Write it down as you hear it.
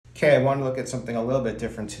Okay, I want to look at something a little bit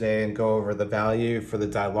different today and go over the value for the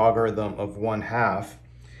dilogarithm of 1/2.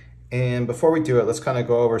 And before we do it, let's kind of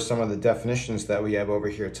go over some of the definitions that we have over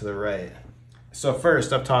here to the right. So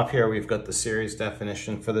first, up top here, we've got the series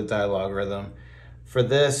definition for the dilogarithm.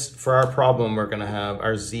 For our problem, we're going to have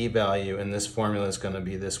our z value in this formula is going to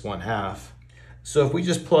be this 1/2. So if we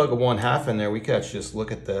just plug a 1/2 in there, we could actually just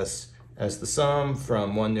look at this as the sum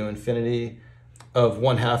from 1 to infinity of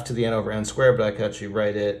 1/2 to the n over n squared, but I could actually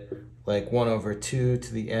write it like 1 over 2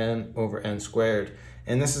 to the n over n squared.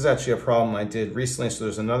 And this is actually a problem I did recently, so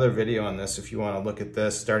there's another video on this if you want to look at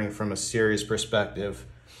this starting from a series perspective.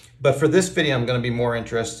 But for this video, I'm going to be more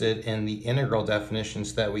interested in the integral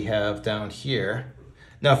definitions that we have down here.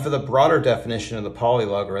 Now for the broader definition of the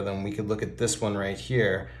polylogarithm, we could look at this one right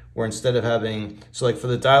here, where instead of having, so like for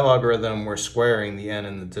the dilogarithm, we're squaring the n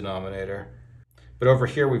in the denominator. But over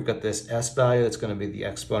here, we've got this s value that's going to be the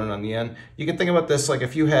exponent on the n. You can think about this like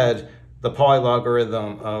if you had the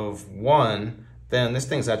polylogarithm of 1, then this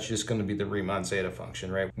thing's actually just going to be the Riemann zeta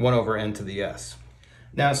function, right? 1 over n to the s.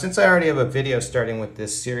 Now, since I already have a video starting with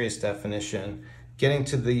this series definition, getting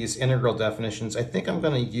to these integral definitions, I think I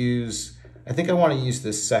want to use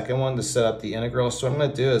this second one to set up the integral. So what I'm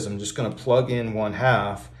going to do is I'm just going to plug in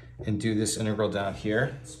 1/2 and do this integral down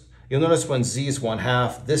here. You'll notice when z is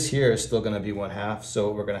 1/2, this here is still going to be 1/2. So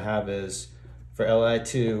what we're going to have is for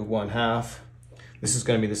Li2 1/2, this is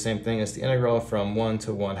going to be the same thing as the integral from 1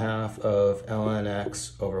 to 1/2 of ln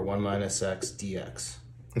x over 1 minus x dx.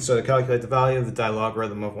 And so to calculate the value of the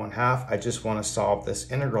dilogarithm of 1/2, I just want to solve this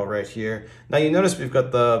integral right here. Now you notice we've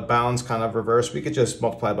got the bounds kind of reversed. We could just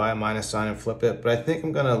multiply by a minus sign and flip it, but I think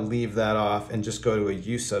I'm going to leave that off and just go to a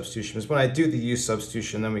u substitution. Because when I do the u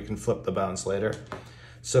substitution, then we can flip the bounds later.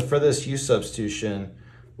 So for this u substitution,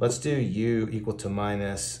 let's do u equal to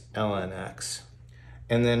minus ln x.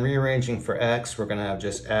 And then rearranging for x, we're going to have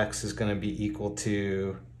just x is going to be equal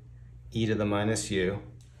to e to the minus u.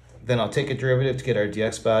 Then I'll take a derivative to get our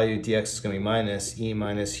dx value. dx is going to be minus e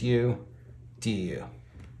minus u du.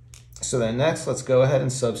 So then next, let's go ahead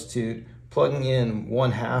and substitute. Plugging in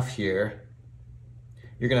 1/2 here,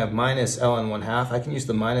 you're going to have minus ln 1/2. I can use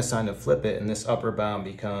the minus sign to flip it, and this upper bound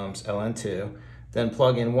becomes ln2. Then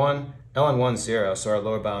plug in 1, ln 1 is 0, so our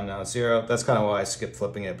lower bound now is 0. That's kind of why I skipped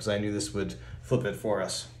flipping it, because I knew this would flip it for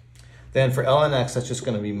us. Then for ln x, that's just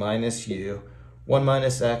going to be minus u. 1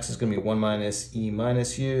 minus x is going to be 1 minus e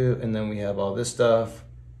minus u, and then we have all this stuff,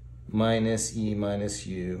 minus e minus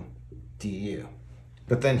u du.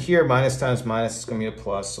 But then here, minus times minus is going to be a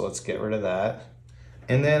plus, so let's get rid of that.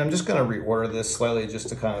 And then I'm just going to reorder this slightly just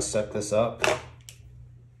to kind of set this up.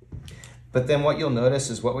 But then what you'll notice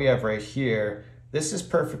is what we have right here, this is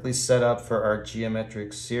perfectly set up for our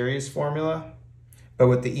geometric series formula. But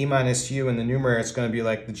with the e minus u in the numerator, it's going to be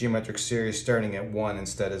like the geometric series starting at 1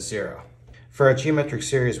 instead of 0. For our geometric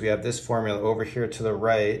series, we have this formula over here to the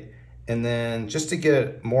right. And then just to get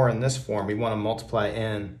it more in this form, we want to multiply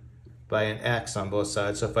n by an x on both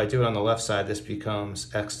sides. So if I do it on the left side, this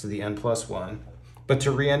becomes x to the n plus 1. But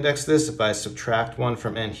to reindex this, if I subtract 1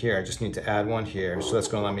 from n here, I just need to add 1 here. So that's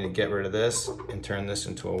going to allow me to get rid of this and turn this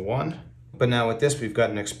into a 1. But now with this, we've got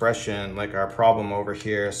an expression like our problem over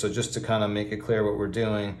here. So just to kind of make it clear what we're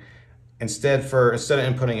doing, instead of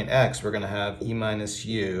inputting an x, we're going to have e minus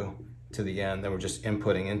u to the n, then we're just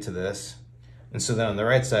inputting into this. And so then on the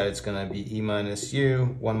right side, it's going to be e minus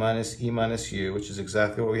u, 1 minus e minus u, which is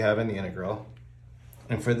exactly what we have in the integral.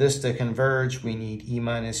 And for this to converge, we need e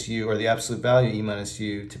minus u, or the absolute value e minus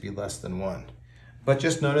u, to be less than 1. But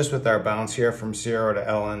just notice with our bounds here from 0 to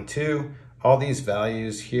ln2, all these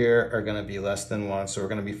values here are going to be less than 1, so we're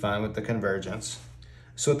going to be fine with the convergence.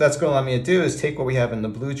 So what that's going to allow me to do is take what we have in the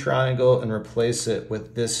blue triangle and replace it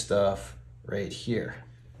with this stuff right here.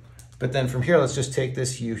 But then from here, let's just take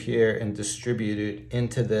this u here and distribute it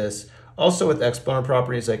into this. Also with exponent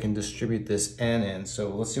properties, I can distribute this n in. So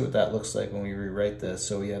let's see what that looks like when we rewrite this.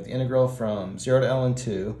 So we have the integral from 0 to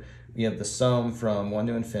ln2. We have the sum from 1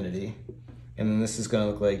 to infinity. And then this is going to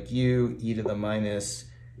look like u e to the minus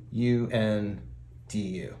un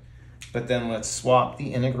du. But then let's swap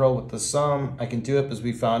the integral with the sum. I can do it because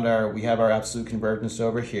we have our absolute convergence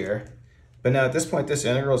over here. But now at this point, this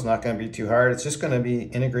integral is not going to be too hard. It's just going to be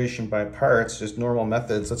integration by parts, just normal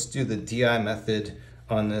methods. Let's do the DI method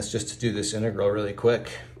on this just to do this integral really quick.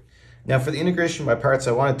 Now for the integration by parts,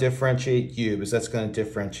 I want to differentiate u because that's going to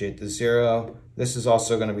differentiate the 0. This is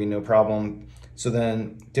also going to be no problem. So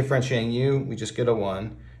then differentiating u, we just get a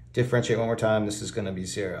 1. Differentiate one more time, this is going to be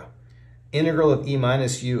 0. Integral of e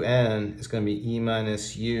minus un is going to be e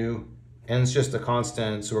minus u. N is just a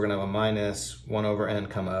constant, so we're going to have a minus 1 over n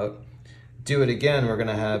come out. Do it again, we're going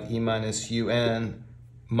to have e minus un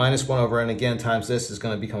minus 1 over n again times this is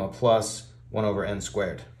going to become a plus 1 over n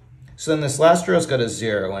squared. So then this last row's got a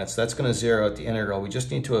 0, and that's going to 0 at the integral. We just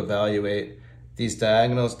need to evaluate these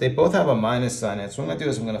diagonals. They both have a minus sign in it. So what I'm going to do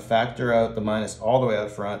is I'm going to factor out the minus all the way out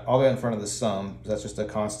front, all the way in front of the sum. That's just a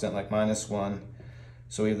constant like minus 1.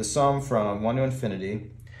 So we have the sum from 1 to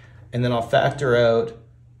infinity. And then I'll factor out,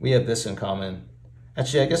 we have this in common.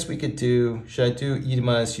 Actually, I guess we could do, should I do e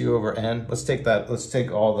minus u over n? Let's take that, let's take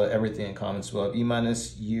all the everything in common. So we'll have e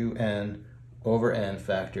minus un over n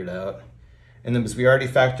factored out. And then because we already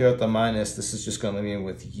factored out the minus, this is just going to leave me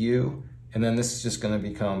with u. And then this is just going to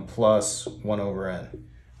become plus 1 over n.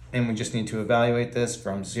 And we just need to evaluate this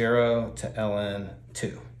from 0 to ln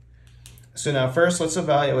 2. So now first let's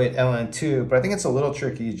evaluate ln 2, but I think it's a little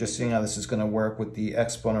tricky just seeing how this is going to work with the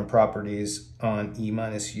exponent properties on e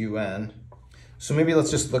minus un. So maybe let's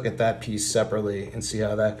just look at that piece separately and see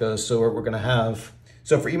how that goes. So we're going to have,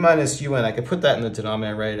 so for e minus un, I could put that in the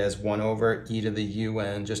denominator, write it as 1 over e to the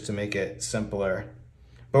un just to make it simpler.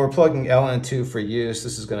 But we're plugging ln 2 for use.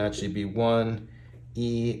 This is going to actually be 1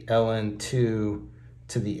 e ln 2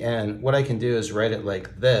 to the n. What I can do is write it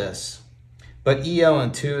like this. But e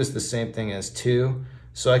ln 2 is the same thing as 2.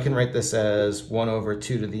 So I can write this as 1 over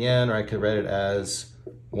 2 to the n, or I could write it as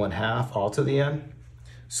 1/2 all to the n.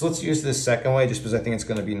 So let's use this second way just because I think it's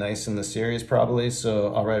going to be nice in the series probably.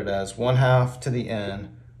 So I'll write it as 1/2 to the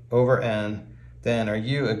n over n. Then our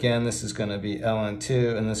u, again, this is going to be ln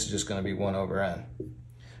 2, and this is just going to be 1 over n.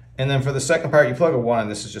 And then for the second part, you plug a 1,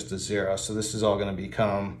 and this is just a 0. So this is all going to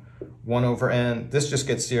become 1 over n. This just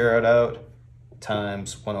gets zeroed out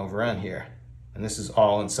times 1 over n here. And this is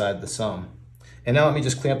all inside the sum. And now let me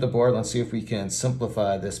just clean up the board. Let's see if we can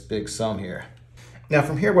simplify this big sum here. Now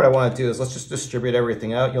from here, what I want to do is let's just distribute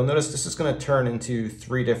everything out. You'll notice this is going to turn into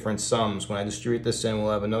 3 different sums. When I distribute this in,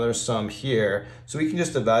 we'll have another sum here. So we can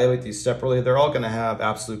just evaluate these separately. They're all going to have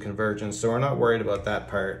absolute convergence, so we're not worried about that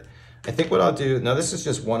part. I think what I'll do, now this is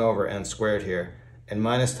just 1 over n squared here, and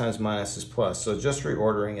minus times minus is plus. So just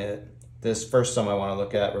reordering it, this first sum I want to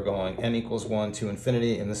look at, we're going n equals 1 to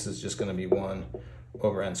infinity, and this is just going to be 1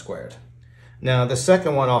 over n squared. Now the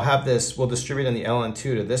second one, I'll have this, we'll distribute in the ln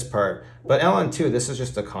 2 to this part, but ln 2, this is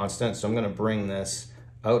just a constant, so I'm going to bring this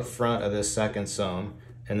out front of this second sum,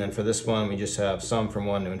 and then for this one, we just have sum from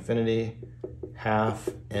 1 to infinity, half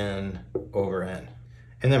n over n.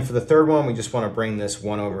 And then for the third one, we just want to bring this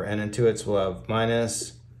 1 over n into it, so we'll have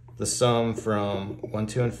minus the sum from 1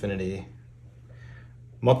 to infinity,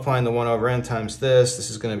 multiplying the 1 over n times this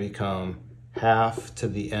is going to become half to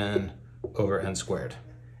the n over n squared.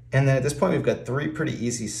 And then at this point, we've got 3 pretty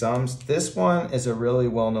easy sums. This one is a really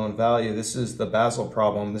well-known value. This is the Basel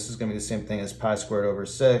problem. This is going to be the same thing as pi squared over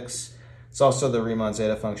 6. It's also the Riemann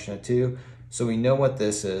zeta function of 2. So we know what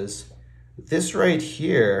this is. This right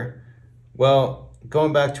here, well,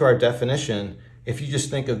 going back to our definition, if you just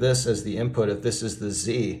think of this as the input, if this is the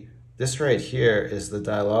z, this right here is the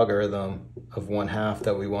Dilogarithm of 1/2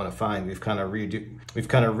 that we want to find. We've kind of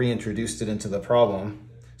reintroduced it into the problem.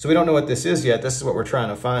 So we don't know what this is yet. This is what we're trying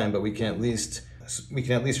to find, but we can at least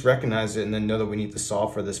recognize it and then know that we need to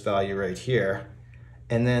solve for this value right here.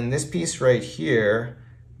 And then this piece right here,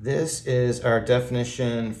 this is our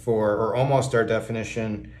definition for, or almost our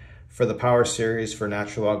definition for the power series for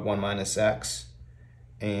natural log 1 minus x.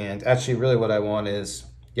 And actually really what I want is,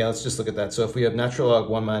 yeah, let's just look at that. So if we have natural log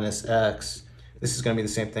 1 minus x, this is going to be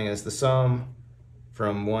the same thing as the sum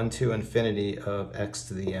from 1 to infinity of x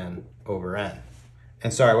to the n over n.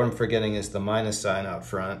 And sorry, what I'm forgetting is the minus sign out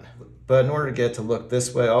front. But in order to get it to look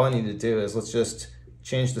this way, all I need to do is let's just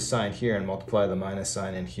change the sign here and multiply the minus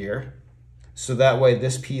sign in here. So that way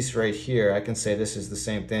this piece right here, I can say this is the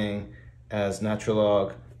same thing as natural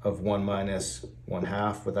log of 1 minus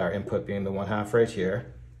 1/2 with our input being the 1/2 right here.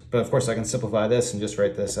 But of course I can simplify this and just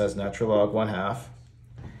write this as natural log 1/2.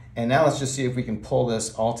 And now let's just see if we can pull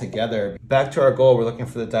this all together. Back to our goal, we're looking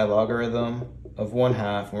for the Dilogarithm of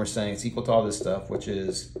 1/2, and we're saying it's equal to all this stuff, which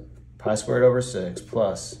is pi squared over 6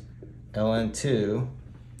 plus ln 2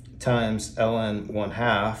 times ln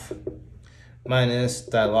 1/2 minus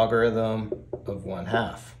Dilogarithm of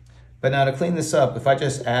 1/2. But now to clean this up, if I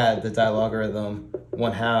just add the Dilogarithm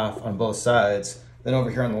 1/2 on both sides, then over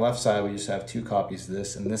here on the left side, we just have 2 copies of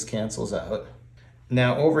this, and this cancels out.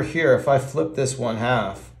 Now over here, if I flip this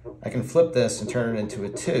 1/2, I can flip this and turn it into a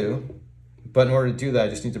 2. But in order to do that, I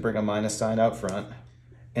just need to bring a minus sign out front.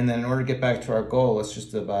 And then in order to get back to our goal, let's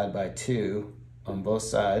just divide by 2 on both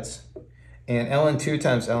sides. And ln 2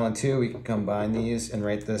 times ln 2, we can combine these and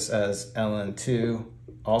write this as ln 2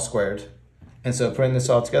 all squared. And so putting this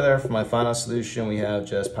all together, for my final solution, we have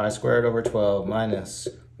just pi squared over 12 minus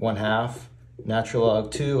 1/2 natural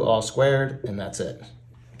log 2 all squared, and that's it.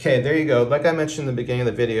 Okay, there you go. Like I mentioned in the beginning of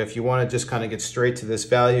the video, if you want to just kind of get straight to this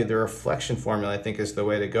value, the reflection formula I think is the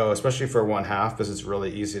way to go, especially for 1/2, because it's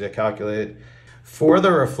really easy to calculate. For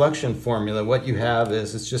the reflection formula, what you have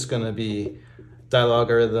is it's just going to be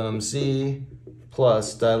dilogarithm z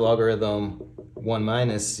plus dilogarithm 1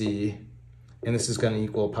 minus z, and this is going to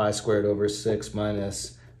equal pi squared over 6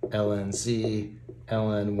 minus ln z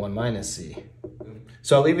ln 1 minus z.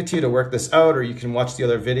 So I'll leave it to you to work this out, or you can watch the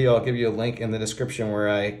other video. I'll give you a link in the description where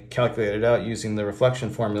I calculate it out using the reflection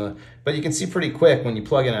formula. But you can see pretty quick when you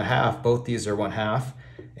plug in a half, both these are 1/2,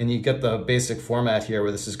 and you get the basic format here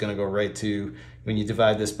where this is going to go right to, when you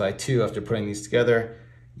divide this by 2 after putting these together,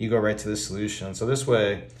 you go right to the solution. So this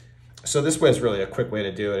way is really a quick way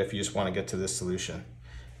to do it if you just want to get to this solution.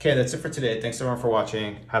 Okay, that's it for today. Thanks everyone for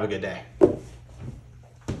watching. Have a good day.